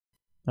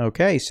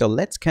Okay, so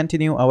let's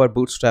continue our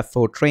Bootstrap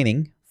 4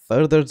 training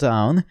further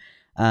down,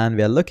 and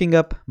we are looking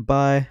up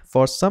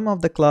for some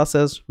of the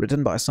classes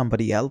written by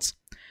somebody else.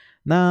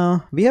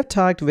 Now, we have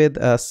talked with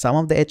some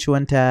of the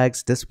h1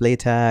 tags, display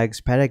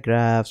tags,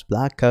 paragraphs,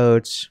 block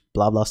quotes,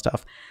 blah blah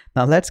stuff.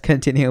 Now let's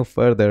continue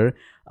further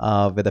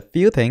with a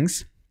few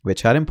things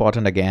which are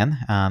important again,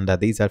 and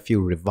these are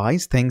few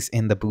revised things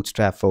in the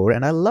Bootstrap 4,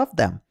 and I love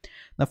them.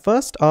 The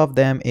first of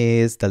them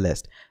is the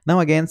list. Now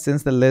again,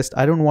 since the list,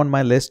 I don't want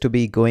my list to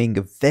be going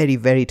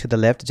very to the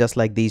left, just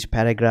like these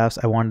paragraphs.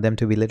 I want them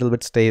to be a little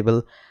bit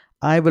stable.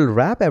 I will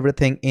wrap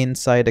everything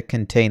inside a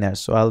container.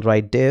 So I'll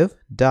write div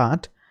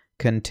dot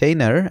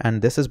container,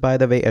 and this is, by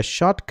the way, a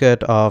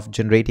shortcut of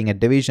generating a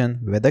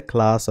division with a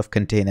class of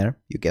container.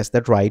 You guessed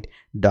that right.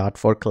 Dot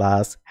for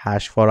class,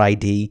 hash for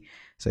ID.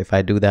 So if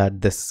I do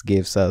that, this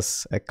gives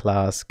us a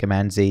class,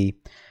 command Z.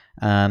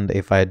 And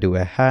if I do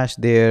a hash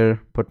there,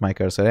 put my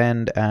cursor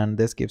end, and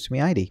this gives me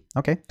ID.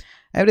 Okay,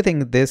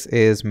 everything this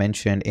is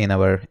mentioned in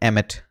our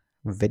Emmet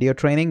video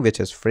training,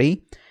 which is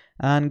free,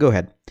 and go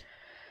ahead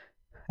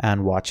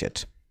and watch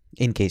it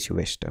in case you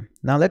wish to.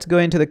 Now let's go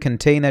into the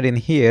container in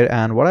here,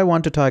 and what I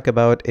want to talk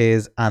about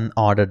is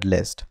unordered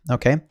list.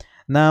 Okay,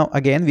 now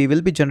again, we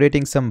will be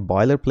generating some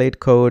boilerplate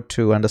code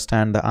to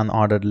understand the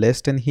unordered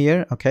list in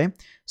here. Okay,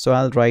 so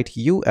I'll write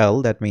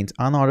ul, that means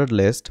unordered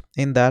list.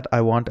 In that, I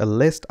want a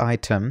list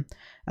item.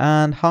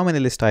 And how many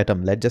list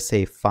item? Let's just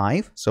say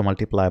 5. So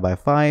multiply by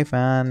 5,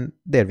 and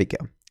there we go.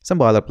 Some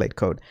boilerplate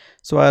code.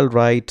 So I'll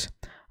write,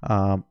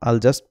 I'll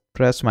just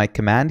press my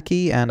command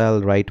key, and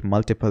I'll write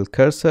multiple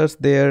cursors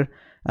there,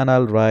 and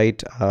I'll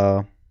write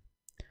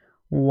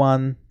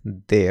 1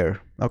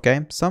 there.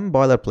 Okay, some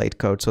boilerplate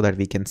code so that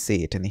we can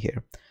see it in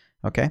here.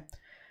 Okay,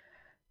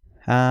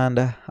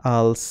 and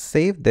I'll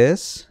save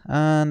this,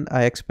 and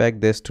I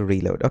expect this to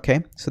reload.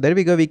 Okay, so there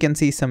we go. We can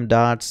see some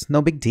dots.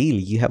 No big deal.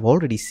 You have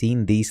already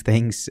seen these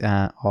things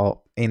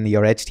in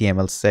your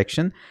HTML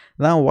section.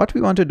 Now what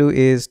we want to do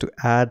is to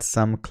add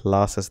some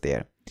classes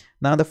there.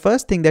 Now the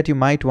first thing that you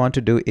might want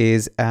to do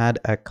is add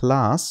a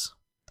class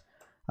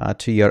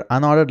to your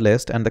unordered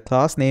list, and the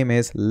class name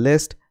is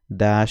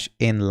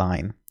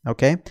list-inline.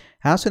 Okay,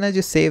 as soon as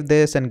you save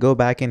this and go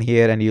back in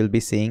here, and you'll be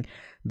seeing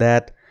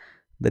that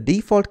the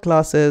default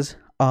classes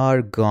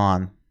are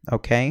gone.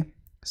 Okay,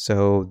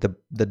 so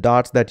the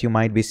dots that you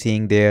might be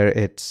seeing there,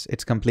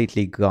 it's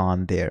completely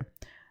gone there.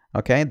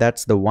 Okay,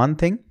 that's the one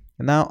thing.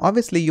 Now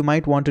obviously you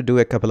might want to do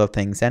a couple of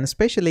things, and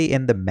especially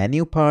in the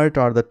menu part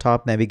or the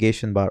top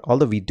navigation bar,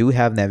 although we do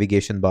have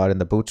navigation bar in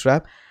the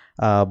Bootstrap,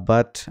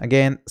 but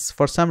again,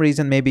 for some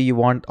reason maybe you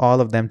want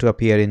all of them to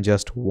appear in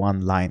just one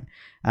line.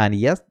 And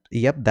yes,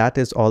 yep, that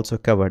is also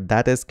covered.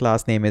 That is,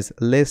 class name is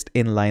list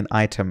inline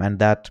item, and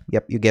that,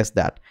 yep, you guessed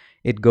that,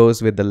 it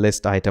goes with the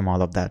list item,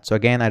 all of that. So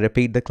again, I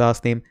repeat the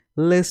class name,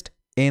 list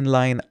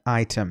inline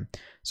item.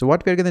 So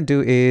what we're gonna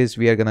do is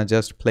we are gonna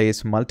just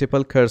place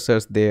multiple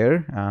cursors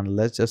there, and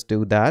let's just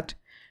do that.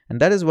 And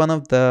that is one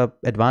of the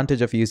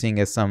advantage of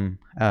using some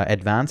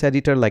advanced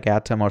editor like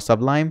Atom or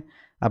Sublime.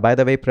 By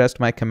the way, pressed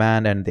my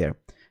command and there.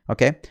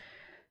 Okay,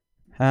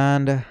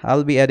 and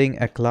I'll be adding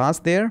a class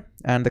there,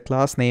 and the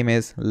class name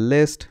is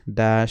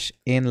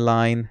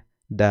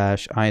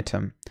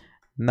list-inline-item.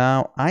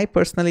 Now I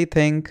personally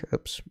think,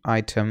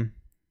 item,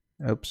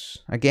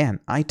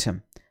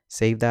 item.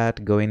 Save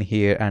that, go in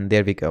here, and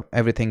there we go.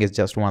 Everything is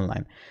just one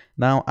line.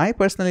 Now I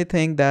personally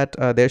think that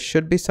there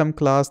should be some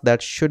class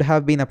that should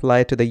have been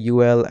applied to the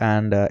UL,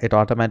 and it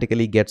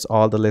automatically gets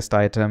all the list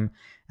item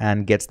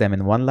and gets them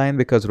in one line,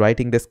 because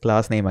writing this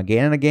class name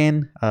again and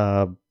again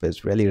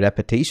is really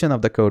repetition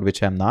of the code,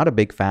 which I'm not a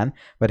big fan.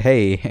 But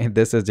hey,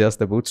 this is just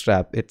the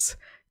Bootstrap. It's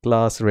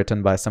class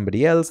written by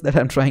somebody else that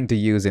I'm trying to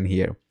use in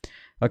here.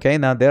 Okay,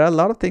 now there are a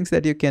lot of things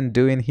that you can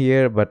do in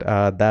here, but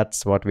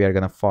that's what we are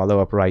going to follow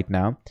up right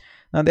now.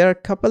 Now there are a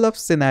couple of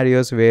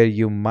scenarios where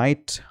you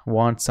might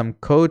want some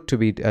code to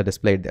be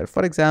displayed there.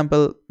 For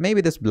example,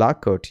 maybe this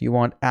block code you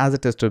want as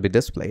it is to be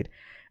displayed,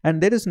 and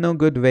there is no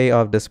good way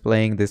of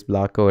displaying this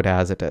block code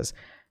as it is.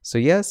 So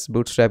yes,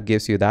 Bootstrap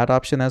gives you that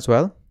option as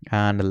well.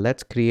 And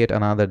let's create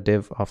another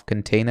div of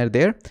container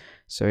there.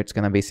 So it's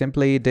going to be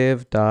simply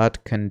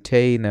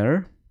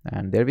div.container,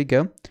 and there we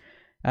go.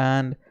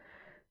 And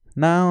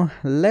now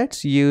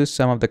let's use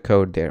some of the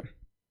code there.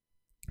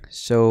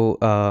 So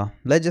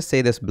let's just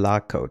say this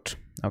block code.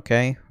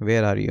 Okay,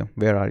 where are you?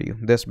 Where are you?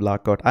 This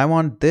block code. I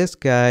want this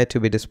guy to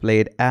be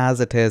displayed as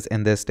it is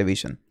in this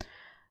division.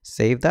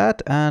 Save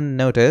that, and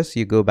notice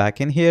you go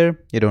back in here,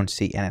 you don't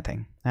see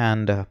anything.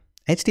 And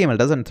HTML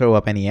doesn't throw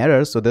up any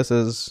errors, so this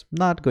is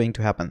not going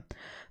to happen.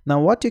 Now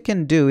what you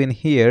can do in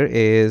here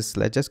is,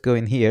 let's just go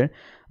in here.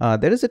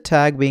 There is a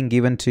tag being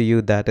given to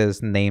you that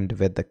is named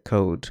with the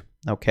code.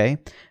 Okay,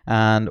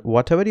 and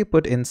whatever you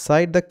put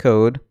inside the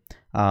code,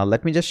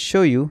 let me just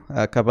show you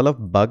a couple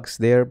of bugs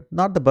there.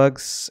 Not the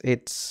bugs,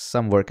 it's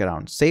some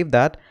workaround. Save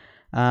that,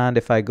 and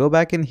if I go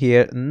back in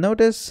here,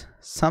 notice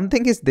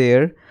something is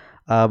there,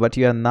 but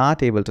you are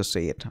not able to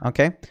see it.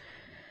 Okay,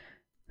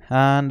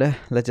 and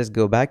let's just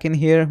go back in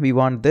here. We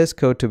want this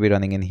code to be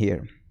running in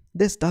here.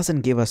 This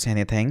doesn't give us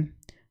anything.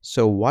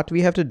 So what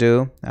we have to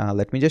do,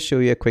 let me just show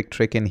you a quick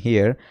trick in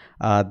here.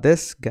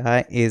 This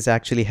guy is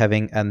actually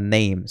having a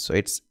name. So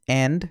it's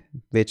end,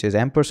 which is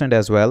ampersand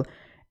as well,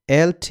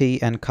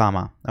 LT and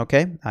comma.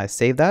 Okay, I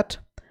save that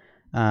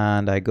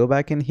and I go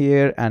back in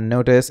here and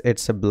notice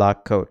it's a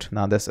block quote.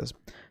 Now this is.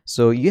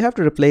 So you have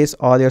to replace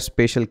all your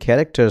special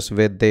characters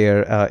with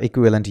their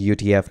equivalent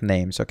UTF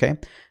names. Okay,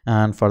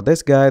 and for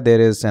this guy there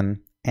is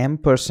an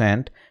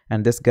ampersand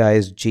and this guy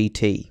is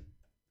GT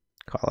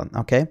colon.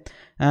 Okay,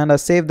 and I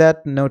save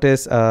that.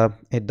 Notice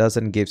it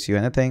doesn't gives you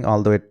anything,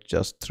 although it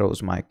just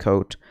throws my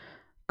code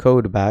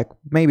back.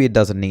 Maybe it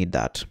doesn't need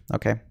that.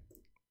 Okay,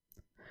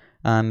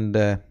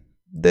 and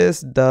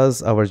this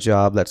does our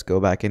job. Let's go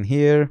back in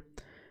here,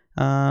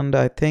 and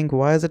I think,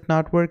 why is it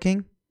not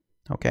working?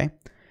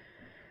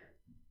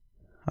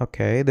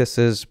 Okay, this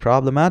is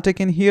problematic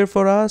in here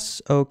for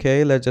us.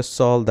 Okay, let's just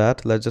solve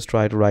that. Let's just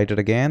try to write it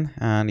again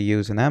and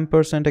use an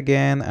ampersand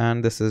again,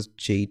 and this is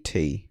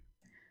GT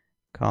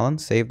colon.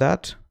 Save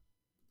that,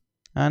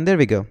 and there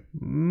we go.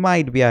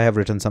 Might be I have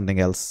written something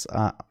else.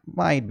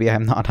 Might be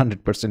I'm not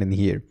 100% in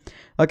here.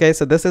 Okay,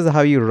 so this is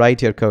how you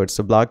write your code.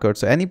 So block code.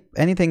 So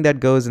anything that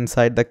goes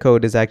inside the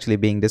code is actually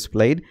being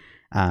displayed,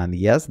 and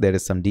yes, there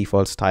is some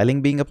default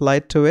styling being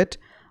applied to it.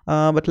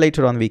 But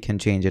later on we can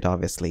change it,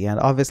 obviously. And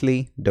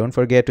obviously don't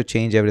forget to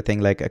change everything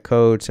like a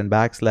quotes and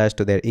backslash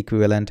to their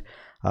equivalent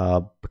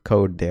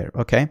code there.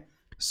 Okay,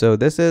 so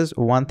this is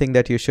one thing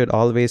that you should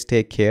always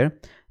take care.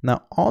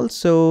 Now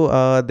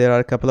also there are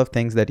a couple of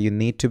things that you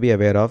need to be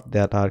aware of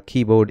that are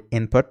keyboard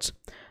inputs.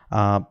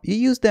 You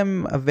use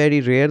them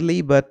very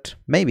rarely, but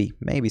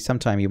maybe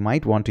sometime you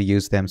might want to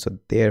use them, so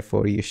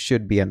therefore you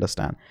should be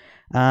understand.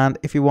 And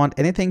if you want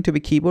anything to be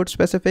keyboard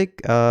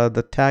specific,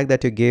 the tag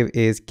that you give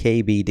is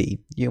KBD.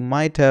 You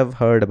might have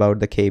heard about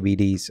the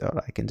KBDs,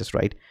 or I can just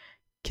write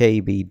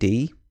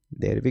KBD.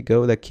 There we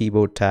go, the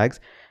keyboard tags.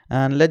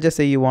 And let's just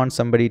say you want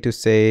somebody to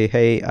say,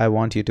 hey, I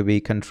want you to be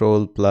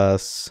control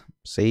plus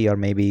C, or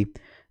maybe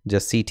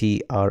just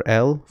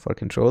CTRL for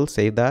control.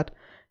 Save that,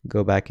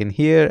 go back in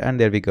here, and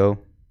there we go.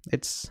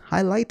 It's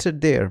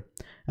highlighted there,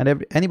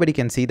 and anybody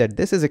can see that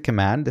this is a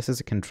command, this is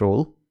a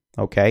control.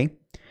 Okay,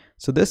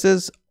 so this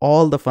is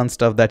all the fun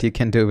stuff that you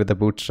can do with the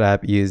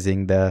Bootstrap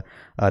using the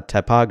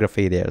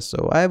typography there.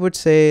 So I would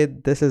say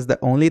this is the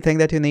only thing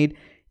that you need.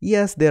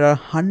 Yes, there are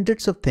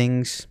hundreds of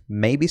things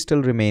maybe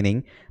still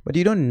remaining, but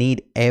you don't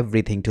need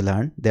everything to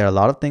learn. There are a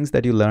lot of things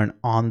that you learn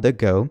on the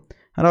go,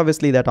 and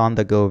obviously that on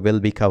the go will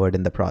be covered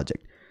in the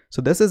project.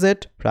 So this is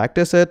it,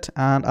 practice it,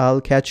 and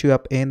I'll catch you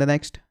up in the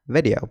next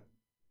video.